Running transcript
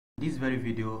This very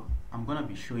video I'm gonna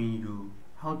be showing you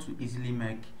how to easily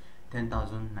make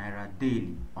 10,000 naira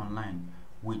daily online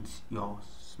with your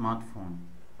smartphone.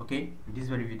 Okay, in this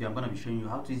very video I'm gonna be showing you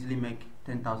how to easily make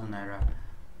 10,000 naira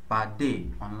per day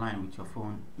online with your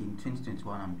phone in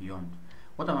 2021 and beyond.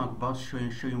 What I'm about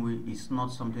showing you is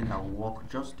not something that will work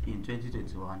just in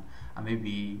 2021 and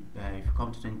maybe if you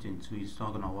come to 2022 it's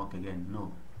not gonna work again.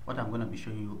 No, what I'm going to be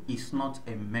showing you is not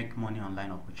a make money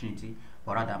online opportunity,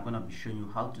 but rather I'm going to be showing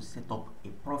you how to set up a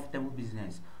profitable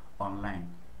business online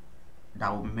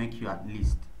that will make you at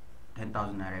least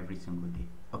 10,000 naira every single day.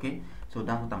 Okay, so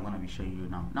that's what I'm going to be showing you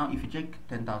now. Now if you check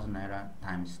 10,000 naira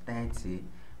times 30,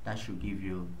 that should give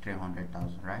you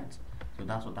 300,000, right? So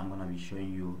that's what I'm going to be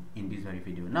showing you in this very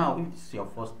video. Now if this is your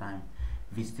first time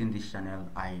visiting this channel,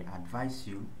 I advise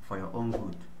you for your own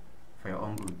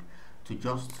good to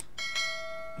just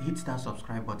hit that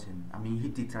subscribe button.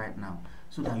 Hit it right now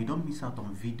so that you don't miss out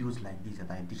on videos like this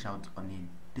that I dish out on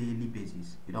a daily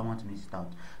basis. You don't want to miss it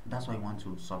out. That's why you want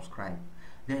to subscribe.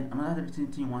 Then another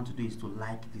thing you want to do is to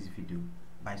like this video.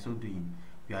 By so doing,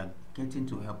 you are getting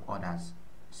to help others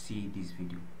see this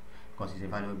video because it's a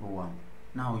valuable one.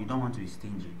 Now you don't want to be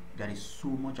stingy. There is so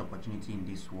much opportunity in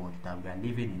this world that we are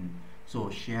living in. So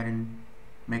sharing,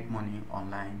 make money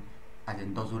online, as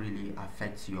it doesn't really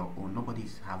affect your own.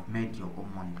 Nobody's have made your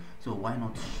own money, so why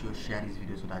not share this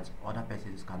video so that other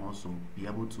persons can also be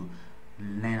able to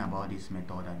learn about this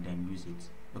method and then use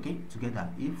it. Okay, together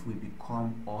if we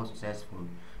become all successful,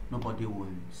 nobody will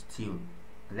steal.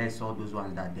 Less all those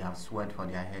ones that they have sweat for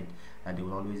their head that they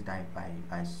will always die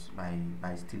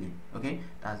by stealing. Okay,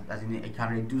 that's in it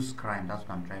can reduce crime. That's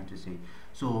what I'm trying to say.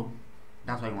 So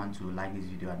that's why you want to like this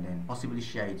video and then possibly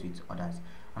share it with others.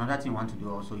 Another thing you want to do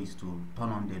also is to turn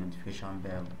on the notification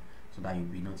bell so that you'll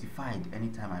be notified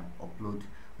anytime I upload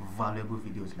valuable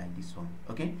videos like this one.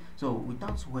 Okay, so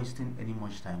without wasting any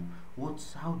much time,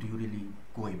 how do you really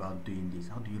go about doing this?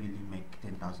 How do you really make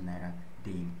 10,000 naira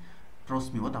daily?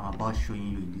 Trust me, what I'm about showing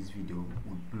you in this video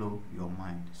will blow your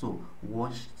mind. So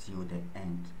watch till the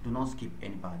end. Do not skip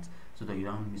any part so that you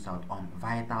don't miss out on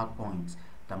vital points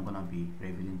I'm gonna be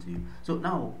revealing to you. So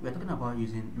now we're talking about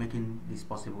making this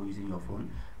possible using your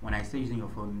phone. When I say using your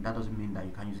phone, that doesn't mean that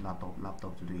you can use laptop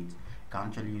to do it. You can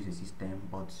actually use a system,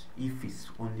 but if it's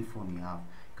only phone you have,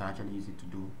 you can actually use it to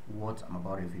do what I'm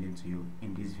about revealing to you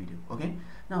in this video. Okay,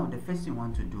 now the first thing I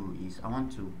want to do is I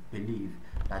want to believe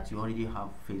that you already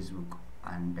have Facebook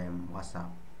and WhatsApp.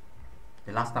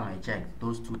 The last time I checked,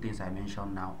 those two things I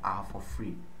mentioned now are for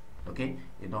free. Okay,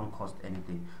 they don't cost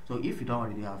anything. So if you don't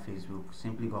already have Facebook,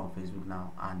 simply go on Facebook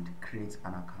now and create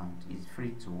an account. It's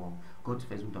free to work. Go to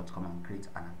facebook.com and create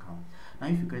an account. Now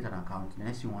if you create an account, the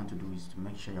next thing you want to do is to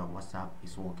make sure your WhatsApp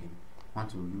is working. You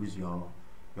want to use your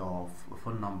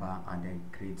phone number and then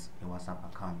create a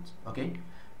WhatsApp account. Okay,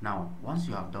 now once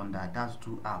you have done that, that's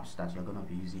two apps that you're going to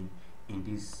be using in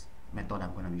this method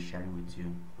I'm going to be sharing with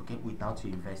you. Okay, without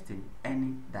you investing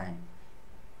any dime.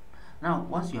 Now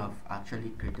once you have actually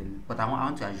created, but I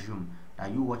want to assume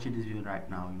that you watching this video right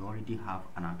now, you already have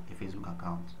a Facebook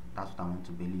account. That's what I want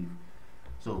to believe.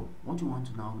 So what you want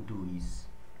to now do is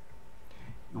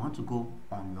you want to go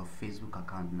on your Facebook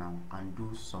account now and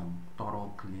do some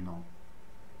thorough cleanup.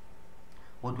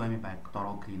 What do I mean by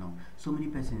thorough cleanup? So many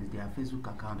persons, their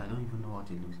Facebook account, I don't even know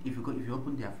what it looks. If you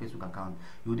open their Facebook account,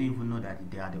 you wouldn't even know that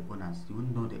they are the owners. You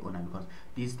wouldn't know the owner because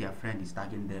their friend is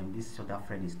tagging them, this other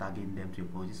friend is tagging them to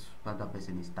post, this other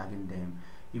person is tagging them.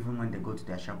 Even when they go to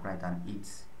their ShopRite and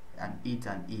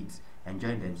eat,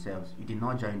 enjoying themselves, you did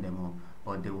not join them all,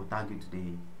 but they will tag you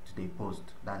to the post.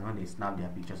 That's when they snap their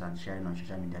pictures and sharing on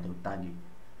social media, they will tag you.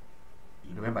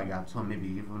 You remember you have some maybe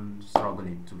even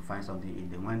struggling to find something.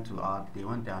 They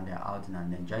went down their outing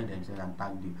and enjoyed themselves and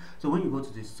tagged you. So when you go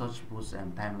to the search post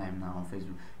timeline now on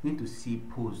Facebook, you need to see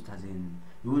posts as in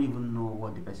you won't even know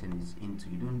what the person is into.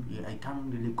 I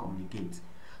can't really communicate.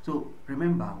 So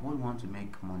remember, when you want to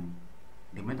make money,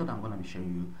 the method I'm going to be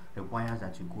showing you requires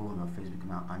that you go on your Facebook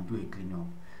now and do a cleanup.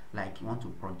 Like you want to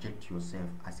project yourself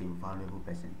as a valuable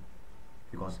person.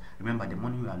 Because remember, the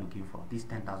money we are looking for, this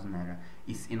 10,000 naira,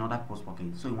 is in other people's pocket.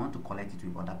 So you want to collect it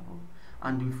with other people.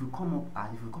 And if you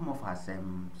come off as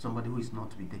somebody who is not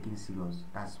to be taken serious,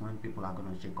 that's when people are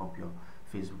going to check up your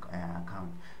Facebook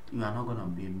account. You are not going to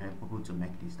be able to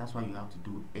make this. That's why you have to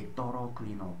do a thorough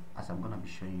cleanup, as I'm going to be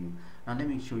showing you. Now let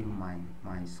me show you my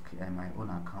own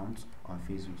account on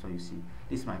Facebook. So you see,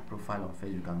 this is my profile on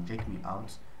Facebook. You can check me out.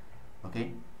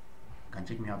 Okay, can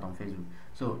check me out on Facebook.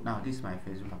 So now this is my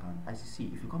Facebook account. As you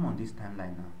see, if you come on this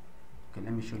timeline now, okay,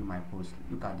 let me show you my post.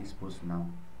 Look at this post now.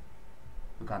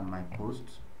 Look at my post.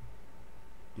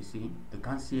 You see, you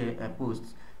can't see a post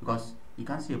because you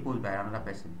can't see a post by another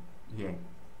person here.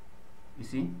 You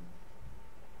see,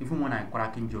 even when I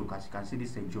cracking joke, as you can see,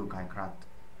 this is a joke I cracked.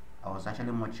 I was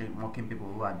actually mocking people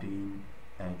who are doing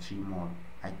chimol.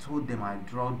 I told them, I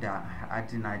draw that,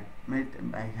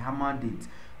 I hammered it.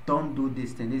 Don't do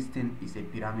this thing. This thing is a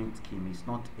pyramid scheme. It's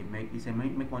not it's a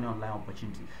make money online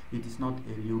opportunity. It is not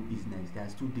a real business.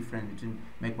 There's two difference between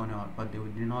make money on, but they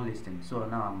did not listen. So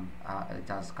now it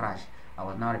has crashed. I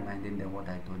was now reminding them what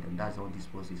I told them. That's what this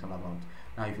post is all about.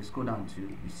 Now if you scroll down to,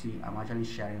 you see I'm actually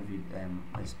sharing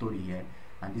with a story here,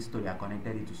 and this story I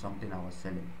connected it to something I was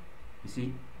selling. You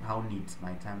see how neat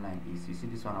my timeline is. You see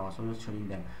this one, I was also showing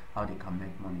them how they can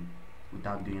make money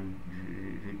without doing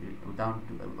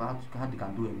how they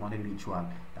can do a money ritual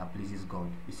that pleases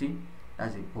God. You see,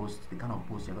 that's a post, the kind of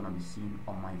post you're gonna be seeing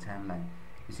on my timeline.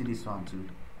 You see this one too.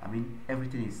 I mean,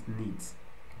 everything is neat.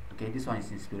 Okay, this one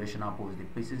is inspirational post.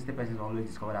 The person always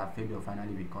discover that failure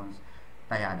finally becomes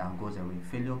tired and goes away.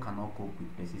 Failure cannot cope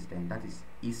with persistence. That is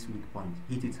his weak point.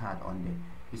 Hit it hard on there.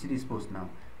 You see this post now?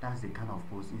 That's the kind of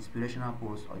post, inspirational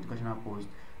post or educational post.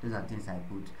 Those are things I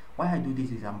put. Why I do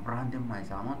this is I'm branding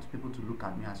myself. I want people to look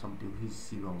at me as something who is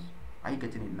serious. Are you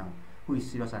getting it now? Who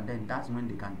is serious? And then that's when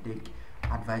they can take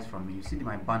advice from me. You see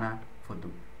my banner photo.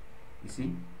 You see,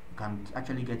 you can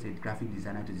actually get a graphic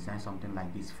designer to design something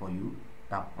like this for you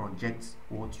that projects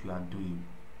what you are doing.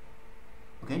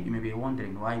 Okay, you may be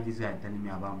wondering why this guy is telling me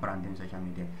about branding social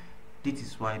media. This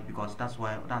is why, because that's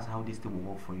how this thing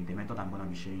will work for you. The method I'm going to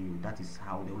be showing you, that is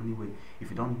how, the only way. If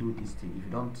you don't do this thing, if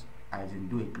you don't as in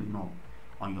do a cleanup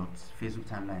on your Facebook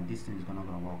timeline, this thing is gonna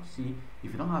work. See,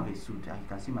 if you don't have a suit, you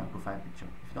can see my profile picture.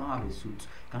 If you don't have a suit,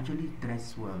 you can actually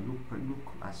dress well,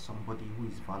 look as somebody who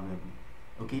is valuable.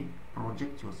 Okay,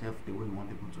 project yourself the way you want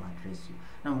people to address you.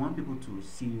 Now, we want people to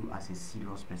see you as a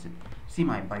serious person. See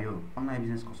my bio: online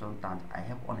business consultant. I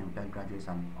help unemployed graduates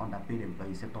and underpaid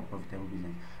employees set up profitable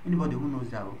business. Anybody who knows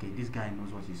that, okay, this guy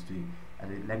knows what he's doing,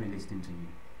 let me listen to you.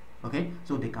 Okay,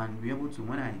 so they can be able to,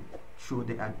 when I show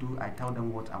that I tell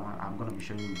them what I'm going to be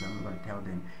showing you, I'm going to tell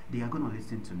them, they are going to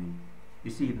listen to me.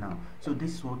 You see it now. So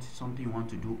this is what something you want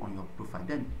to do on your profile.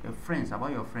 Then your friends,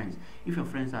 about your friends, if your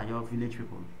friends are your village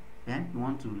people, then you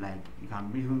want to, like, you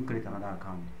can even create another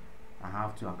account. I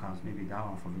have two accounts, maybe that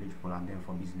one for village people and then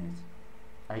for business.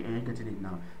 I getting it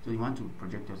now. So you want to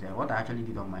project yourself. What I actually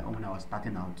did on my own when I was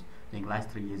starting out, I think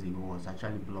last 3 years ago, was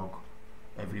actually block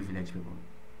every village people.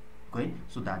 Okay,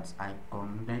 so that I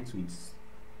connect with,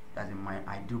 as in my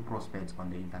ideal prospects on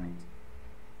the internet.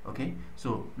 Okay,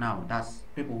 so now that's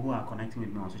people who are connecting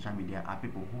with me on social media are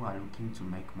people who are looking to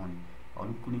make money, or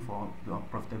looking for the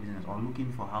profitable business, or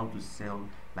looking for how to sell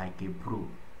like a pro.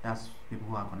 That's people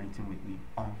who are connecting with me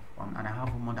on and I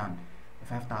have more than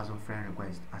 5,000 friend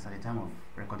requests as at the time of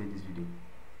recording this video.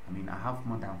 I mean, I have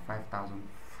more than 5,000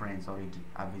 friends already.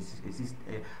 I've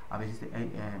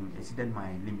exceeded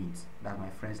my limit. That's my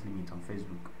friends limit on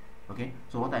Facebook. Okay,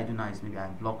 so what I do now is maybe I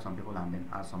block some people and then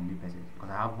add some new persons, because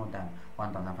I have more than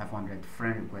 1,500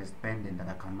 friend requests pending that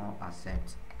I cannot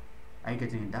accept. Are you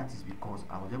getting it? That is because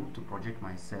I was able to project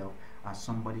myself as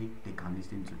somebody they can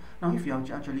listen to. Now, if you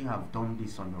actually have done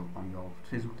this on your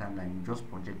Facebook timeline, you just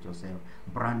project yourself,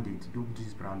 brand it, do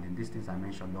this branding, these things I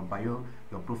mentioned, your bio,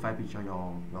 your profile picture,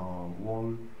 your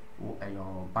wall,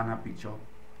 your banner picture,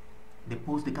 the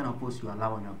kind of post you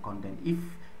allow on your content. If,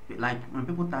 like, when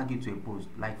people tag you to a post,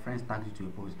 like friends tag you to a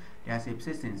post, there are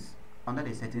settings under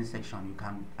the settings section. You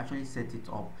can actually set it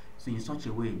up so in such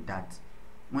a way that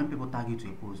when people tag you to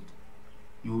a post,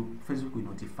 Facebook will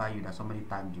notify you that somebody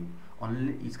tagged you.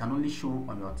 It can only show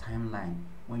on your timeline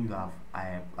when you have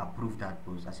approved that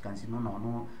post. As you can see,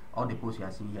 no, all the posts you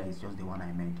are seeing here is just the one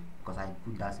I made, because I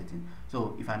put that setting.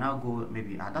 So if I now go,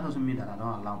 maybe that doesn't mean that I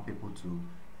don't allow people to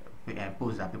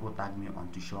post that people tag me on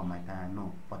to show on my timeline.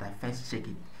 No, but I first check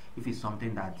it. If it's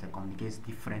something that communicates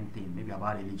different thing, maybe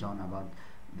about religion, about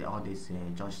all this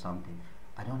judge something,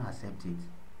 I don't accept it.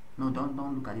 No, don't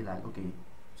look at it like, okay,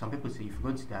 some people say, if you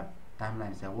go to that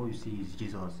timeline, say what you see is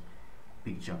Jesus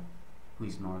picture, though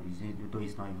it's not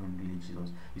even really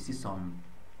Jesus. You see some,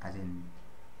 as in,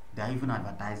 they are even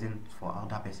advertising for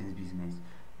other person's business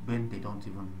when they don't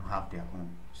even have their own.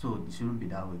 So it shouldn't be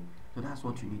that way. So that's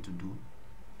what you need to do,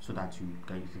 so that you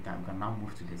can now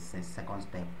move to the second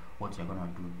step, what you're gonna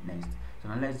do next. So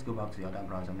now let's go back to the other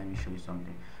browser. Let me show you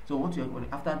something. So what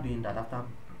after doing that, after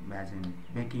as in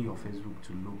making your Facebook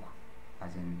to look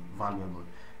as in valuable,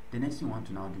 the next thing you want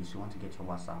to now do is you want to get your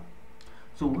WhatsApp.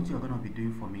 So what you're going to be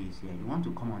doing for me is here, you want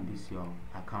to come on this your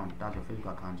account, that's your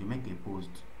Facebook account, you make a post.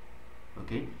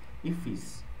 Okay, if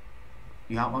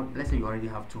you have, let's say you already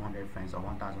have 200 friends or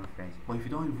 1000 friends, but if you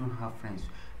don't even have friends,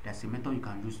 there's a method you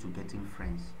can use to getting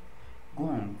friends. Go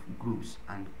on groups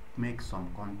and make some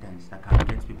contents that can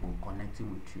get people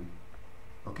connecting with you.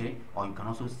 Okay, or you can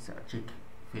also check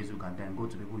Facebook and then go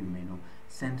to people you may know,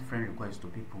 send friend requests to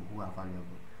people who are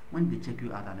valuable. When they check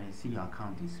you out and they see your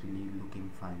account is really looking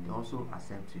fine, they also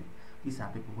accept you. These are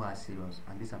people who are serious,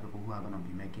 and these are people who are going to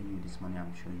be making you this money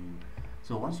I'm showing you.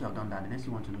 So once you have done that, the next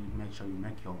thing you want to do is make sure you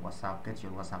make your WhatsApp, get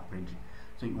your WhatsApp ready.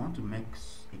 So you want to make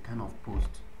a kind of post.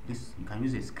 This, you can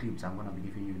use a script I'm going to be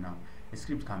giving you now. A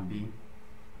script can be,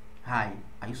 hi,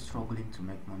 are you struggling to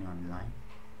make money online?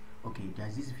 Okay,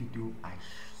 there's this video I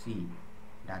see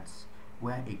that's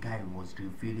where a guy was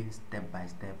revealing step by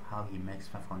step how he makes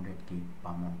 500k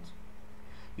per month.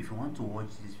 If you want to watch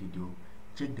this video,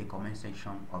 check the comment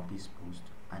section of this post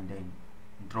and then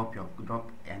drop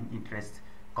an interest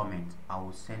comment. I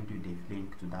will send you the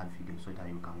link to that video so that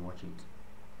you can watch it.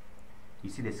 You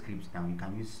see the scripts now, you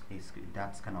can use a script,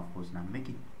 that kind of post now, make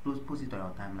it, post it on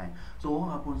your timeline. So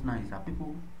what happens now is that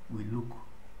people will look,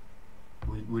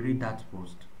 we read that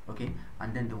post, okay,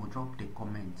 and then they will drop the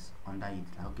comments under it,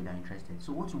 like, okay, they're interested.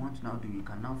 So what you want to now do, you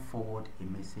can now forward a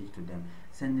message to them,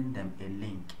 sending them a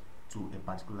link to a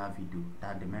particular video,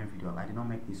 that the main video. I did not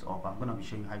make this up. I'm going to be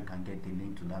showing you how you can get the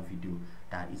link to that video.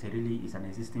 That is it's an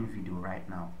existing video right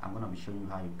now. I'm going to be showing you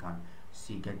how you can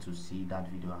get to see that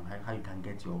video and how you can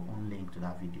get your own link to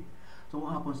that video. So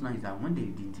what happens now is that when they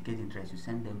indicate interest, you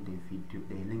send them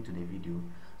the link to the video.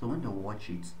 So when they watch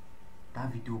it,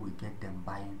 that video will get them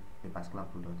buying a particular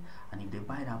product, and if they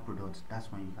buy that product, that's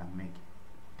when you can make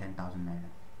 10,000 naira.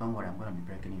 Don't worry, I'm going to be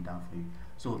breaking it down for you.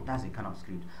 So that's a kind of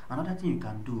script. Another thing you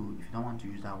can do if you don't want to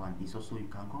use that one is also you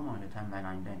can come on the timeline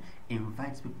and then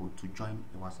invite people to join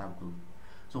a WhatsApp group.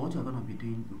 So what you're going to be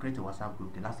doing, you create a WhatsApp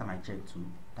group. The last time I checked too,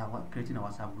 creating a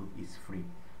WhatsApp group is free.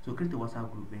 So create a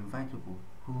WhatsApp group, invite people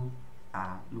who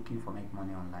are looking for make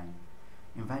money online.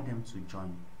 Invite them to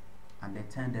join, and then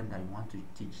tell them that you want to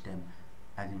teach them.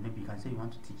 As in, maybe you can say you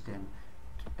want to teach them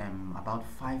about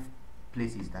 5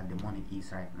 places that the money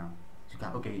is right now. So you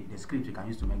can, okay, the script you can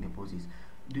use to make the posts is,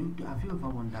 have you ever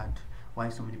wondered why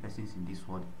so many persons in this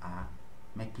world are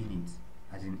making it?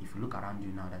 As in, if you look around you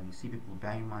now, that you see people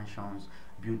buying mansions,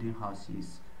 building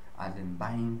houses, as in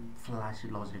buying flashy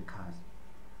luxury cars,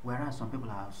 whereas some people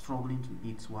are struggling to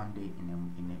eat one day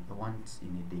once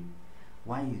in a day.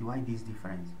 Why this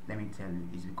difference? Let me tell you,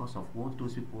 it's because of what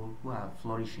those people who are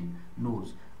flourishing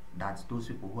knows that those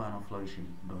people who are not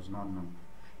flourishing does not know.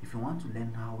 If you want to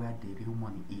learn how where the real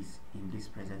money is in this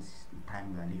present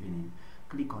time we are living in,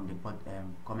 click on the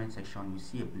comment section. You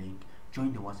see a link,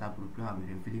 join the WhatsApp group where I'll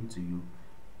be revealing to you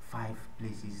 5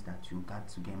 places that you got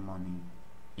to get money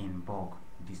in bulk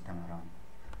this time around.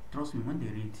 Trust me, when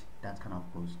they read that kind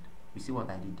of post, you see what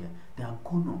I did there, they are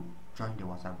gonna join the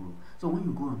WhatsApp group. So when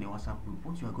you go on the WhatsApp group,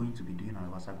 what you are going to be doing on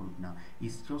the WhatsApp group now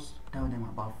is just tell them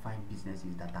about 5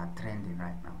 businesses that are trending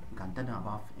right now. You can tell them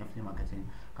about affiliate marketing,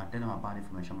 you can tell them about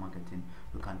information marketing,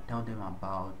 you can tell them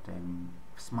about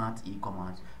smart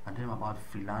e-commerce, you can tell them about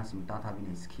freelancing without having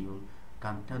a skill, you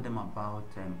can tell them about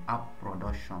app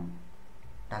production.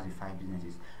 That's the 5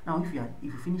 businesses. Now if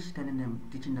you finish telling them,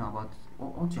 teaching them about,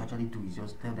 what you actually do is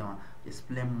just tell them,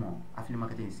 explain more. Affiliate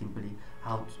marketing is simply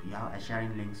how to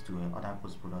sharing links to other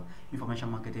post product.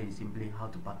 Information marketing is simply how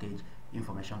to package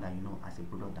information that you know as a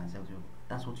product and sell to you.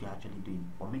 That's what you're actually doing.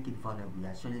 Or make it valuable, you're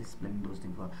actually explaining those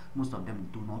things. But most of them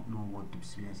do not know what the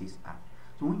businesses are.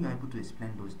 So when you're able to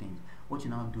explain those things, what you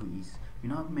now do is you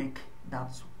now make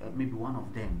that maybe one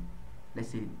of them, let's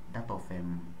say that of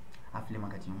affiliate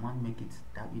marketing, you want to make it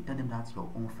that you tell them that's your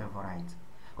own favorite,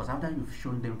 because after you've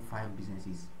shown them 5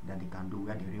 businesses that they can do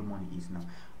where the real money is now,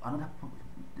 another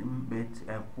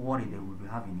worry they will be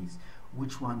having is,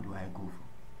 which one do I go for?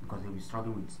 Because they'll be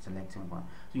struggling with selecting one.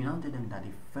 So you now tell them that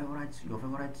your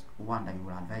favorite one that you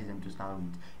will advise them to start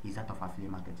with is that of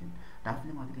affiliate marketing. The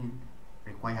affiliate marketing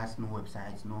requires no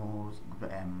websites, no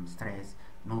stress,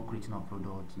 no creating of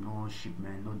products, no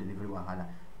shipment, no delivery wahala.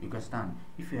 You understand?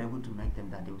 If you're able to make them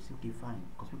that, they will say, okay, fine,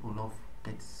 because people love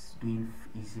doing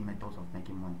easy methods of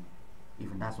making money.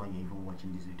 Even that's why you're even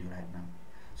watching this video right now.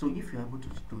 So if you're able to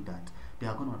do that, they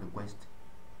are going to request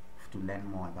to learn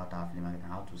more about affiliate marketing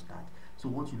and how to start. So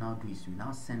what you now do is you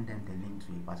now send them the link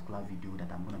to a particular video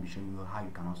that I'm going to be showing you how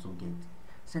you can also get.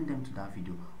 Send them to that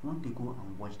video. When they go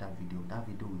and watch that video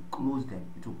will close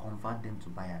them. It will convert them to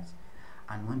buyers.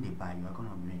 And when they buy, you are going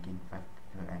to be making a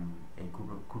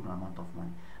good amount of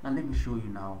money. Now let me show you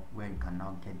now where you can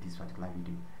now get this particular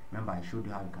video. Remember, I showed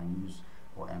you how you can use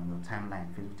your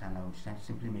timeline, Facebook timeline, which is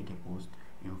simply make a post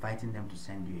inviting them to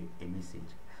send you a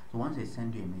message. So once they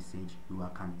send you a message, you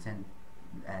can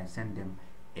send them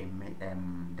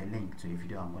the link to a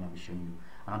video I'm going to be showing you.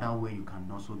 Another way you can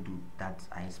also do that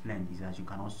I explained is that you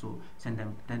can also tell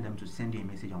them to send you a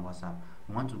message on WhatsApp.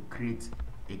 You want to create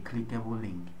a clickable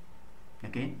link.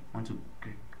 Okay, you want to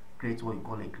create what you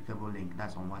call a clickable link.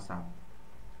 That's on WhatsApp.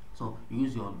 So you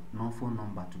use your phone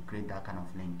number to create that kind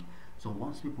of link. So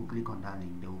once people click on that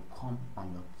link, they will come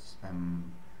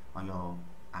on your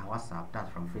WhatsApp,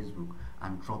 that's from Facebook,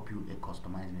 and drop you a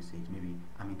customized message. Maybe,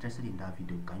 I'm interested in that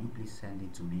video, can you please send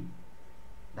it to me?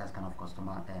 That's kind of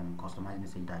customized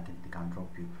message that they can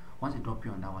drop you. Once they drop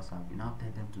you on that WhatsApp, you now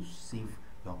tell them to save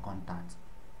your contacts.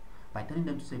 By telling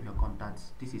them to save your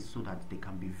contacts, this is so that they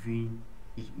can be viewing,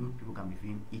 people can be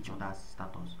viewing each other's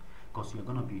status, because you're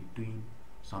going to be doing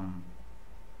some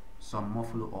more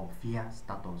follow-up via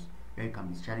status, where you can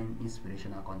be sharing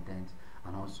inspirational content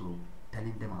and also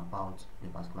telling them about the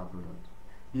particular product.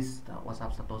 This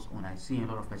WhatsApp status, when I see a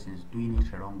lot of persons doing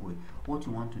it the wrong way, what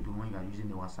you want to do when you are using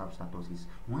the WhatsApp status is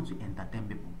you want to entertain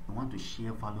people, you want to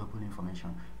share valuable information,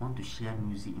 you want to share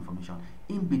music information.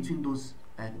 In between those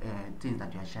things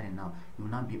that you are sharing now, you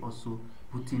will now be also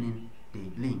putting in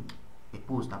the link, a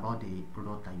post about the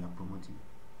product that you are promoting.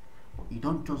 You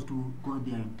don't just go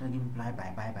there and tell them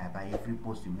buy. Every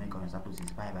post you make on your status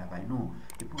is buy. No,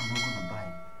 people are not going to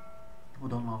buy. People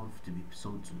don't love to be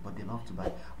sold to, but they love to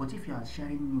buy. But if you are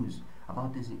sharing news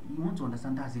about this, you want to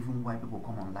understand that's even why people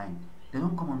come online. They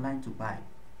don't come online to buy.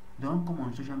 They don't come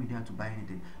on social media to buy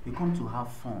anything. They come to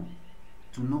have fun,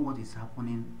 to know what is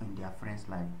happening in their friends'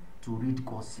 life, to read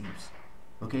gossips,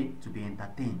 okay, to be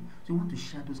entertained. So you want to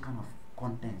share those kind of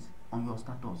contents on your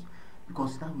status,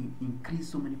 because that will increase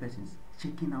so many persons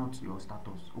checking out your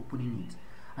status, opening it.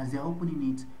 As they are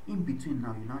opening it, in between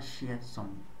now, you now share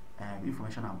some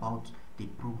information about the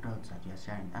product that you are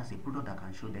sharing. That's a product that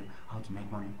can show them how to make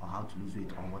money or how to lose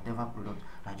weight or whatever product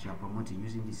that you are promoting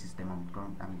using this system I'm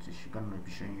going to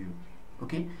be showing you.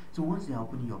 Okay, so once they are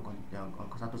opening your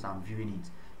status and viewing it,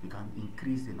 you can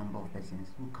increase the number of persons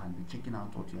who can be checking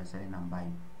out what you are selling and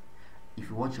buying. If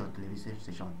you watch your television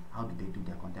station, how do they do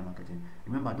their content marketing?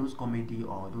 Remember those comedy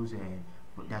or those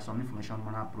there are some information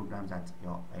programs that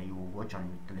you will watch on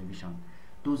your television.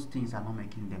 Those things are not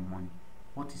making them money.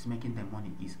 What is making them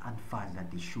money is adverts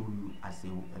that they show you as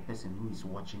a person who is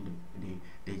watching a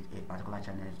particular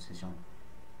channel station.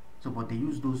 So, but they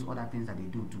use those other things that they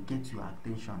do to get your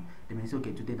attention. They may say,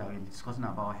 okay, today that we're discussing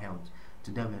about health,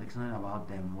 today we're discussing about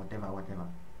them, whatever.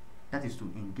 That is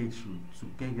to engage you, to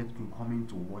get you coming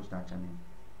to watch that channel.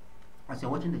 As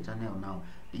you're watching the channel now,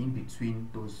 in between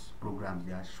those programs,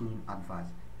 they are showing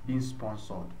adverts being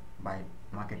sponsored by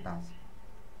marketers.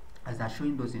 As they're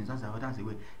showing those things, that's the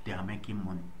way they are making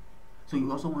money. So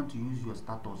you also want to use your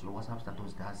status, your WhatsApp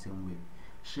status, that same way.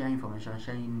 Share information,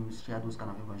 share news, share those kind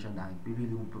of information that really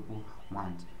people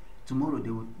want. Tomorrow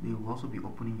they will also be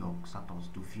opening your status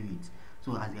to view it.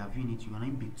 So as they are viewing it, you are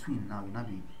in between now. You'll not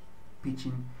be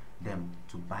pitching them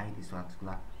to buy this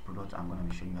particular product I'm going to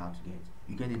be showing you how to get.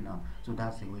 You get it now? So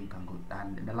that's the way you can go.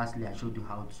 And then lastly, I showed you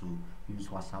how to use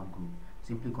WhatsApp group.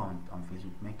 Simply go on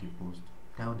Facebook, make a post.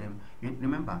 Tell them,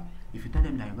 remember, if you tell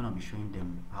them that you're going to be showing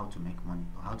them how to make money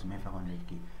or how to make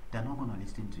 500k, they're not going to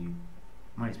listen to you.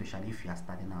 More especially if you are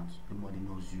starting out, nobody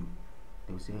knows you.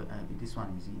 They will say, this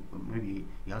one is it. Maybe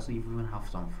you also even have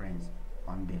some friends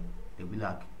on there. They'll be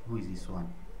like, who is this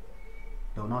one?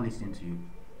 They will not listen to you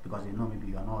because they know maybe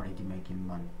you are not already making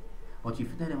money. But if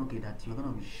you tell them, okay, that you're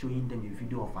going to be showing them a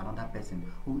video of another person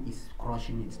who is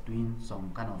crushing it, doing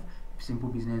some kind of simple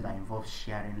business that involves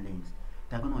sharing links,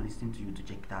 they're going to listen to you to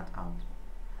check that out.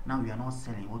 Now you are not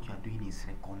selling. What you are doing is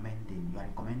recommending. You are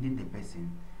recommending the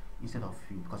person instead of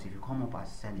you, because if you come up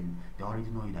as selling, they already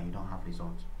know that you don't have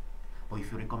results. But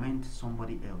if you recommend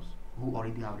somebody else who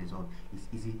already have results, it's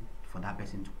easy for that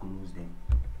person to close them.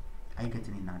 Are you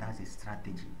getting it now? That's a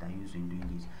strategy that you use in doing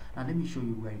this. Now let me show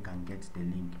you where you can get the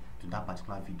link to that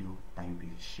particular video that you'll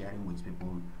be sharing with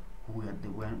people who are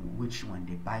which when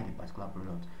they buy the particular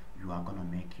product, you are gonna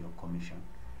make your commission.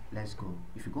 Let's go.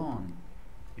 If you go on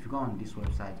this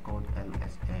website called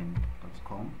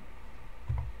lsn.com,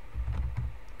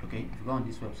 okay, if you go on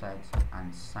this website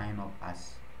and sign up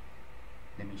as,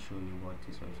 let me show you what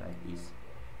this website is.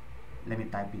 Let me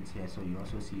type it here so you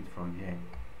also see it from here.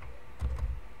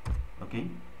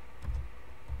 Okay,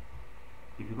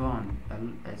 if you go on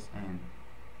lsn.com,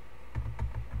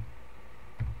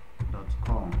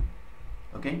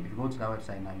 okay, if you go to that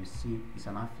website now, you see it's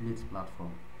an affiliate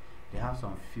platform. They have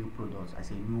some few products. I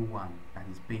say new one that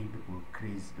is paying people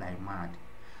crazy like mad.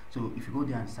 So if you go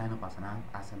there and sign up as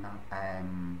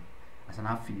an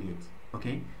affiliate,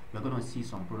 okay, you're gonna see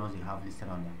some products they have listed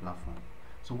on their platform.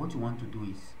 So what you want to do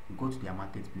is you go to their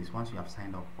marketplace once you have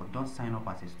signed up, but don't sign up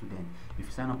as a student. If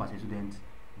you sign up as a student,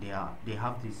 they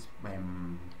have these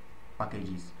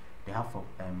packages they have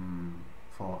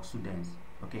for students.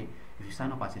 Okay, if you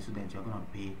sign up as a student, you're gonna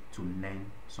pay to learn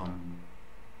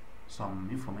some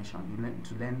information. You learn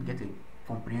to get a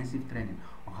comprehensive training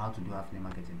on how to do affiliate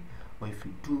marketing. But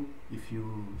if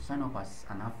you sign up as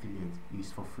an affiliate,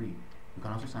 it's for free. You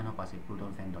can also sign up as a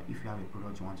product vendor if you have a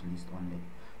product you want to list on there.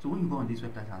 So when you go on this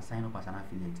website and sign up as an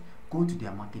affiliate, go to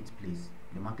their marketplace.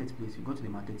 You go to the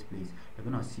marketplace, you're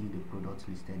gonna see the products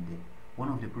listed there. One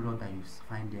of the products that you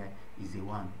find there is the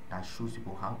one that shows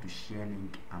people how to share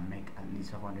link and make at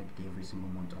least 500k every single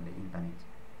month on the internet.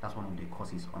 That's one of the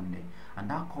courses on there, and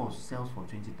that course sells for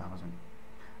 20,000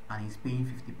 and is paying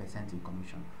 50% in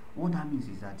commission. What that means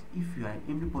is that if you are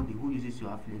everybody who uses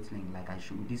your affiliate link, like I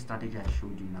showed this strategy I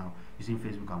showed you now using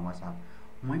Facebook and WhatsApp,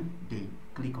 when they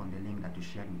click on the link that you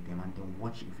shared with them and then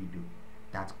watch a video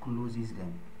that closes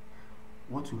them,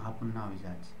 what will happen now is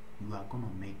that you are gonna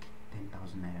make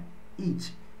 10,000 naira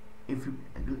each,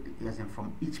 as in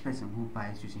from each person who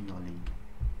buys using your link.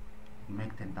 You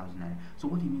make 10,000 naira. So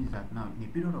what it means is that now in a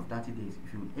period of 30 days,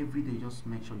 if you every day just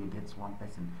make sure you get one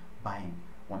person buying,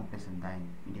 one person dying,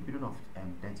 in a period of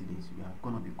 30 days, you are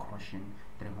gonna be crushing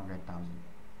 300,000.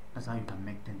 That's how you can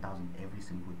make 10,000 every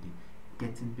single day,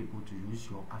 getting people to use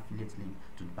your affiliate link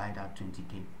to buy that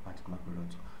 20k particular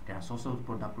product. There are also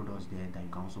product products there that you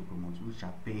can also promote, which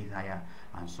are paid higher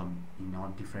and some in all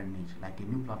different niche. Like a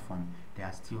new platform, they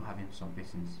are still having some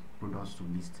persons products to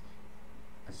list.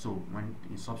 So when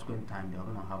in subsequent time they are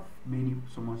gonna have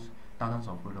so much thousands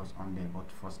of products on there,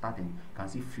 but for starting you can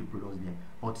see few products there.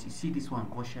 But you see this one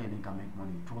called share link and make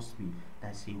money, trust me,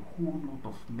 there's a whole lot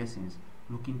of persons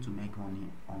looking to make money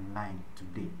online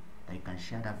today that you can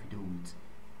share that video with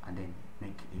and then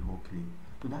make a whole claim.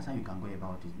 So that's how you can go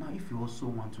about it. Now if you also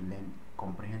want to learn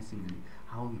comprehensively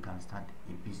how you can start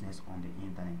a business on the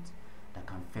internet that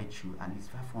can fetch you at least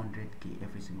 500k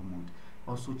every single month,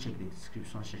 also check the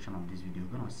description section of this video.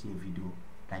 You're gonna see a video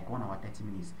like 1 hour 30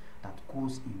 minutes that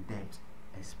goes in depth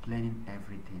explaining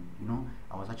everything. You know,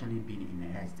 I was actually being in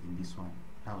a haste in this one,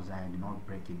 that was I did not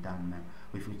break it down now.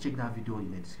 But if you check that video in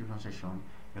the description section,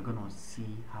 you're gonna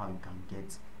see how you can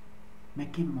get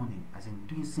making money, as in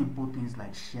doing simple things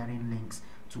like sharing links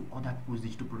to other people's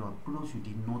digital products you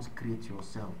did not create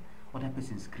yourself. Other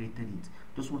persons created it.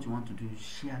 Just what you want to do is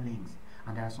share links,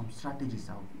 and there are some strategies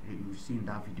that you see in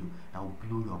that video that will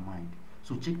blow your mind.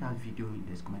 So check that video in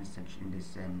this comment section, in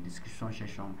this description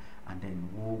section, and then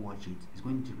go watch it. It's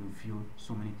going to reveal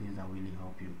so many things that will really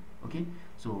help you. Okay,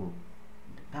 so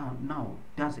now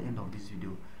that's the end of this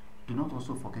video. Do not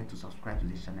also forget to subscribe to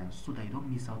this channel so that you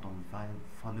don't miss out on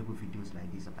valuable videos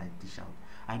like this that I dish out.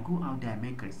 I go out there, I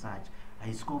make research, I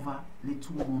discover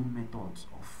little known methods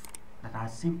that are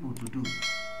simple to do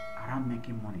around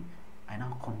making money. I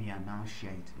now come here and now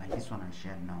share it, like this one I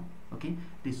shared now. Okay,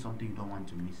 this is something you don't want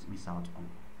to miss out on.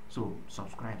 So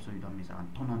subscribe so you don't miss out,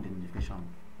 and turn on the notification.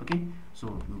 Okay,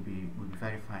 so you'll be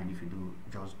very fine if you do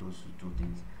just those two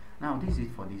things. Now this is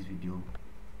it for this video.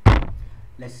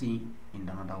 Let's see in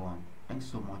another one. Thanks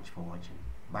so much for watching.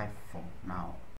 Bye for now.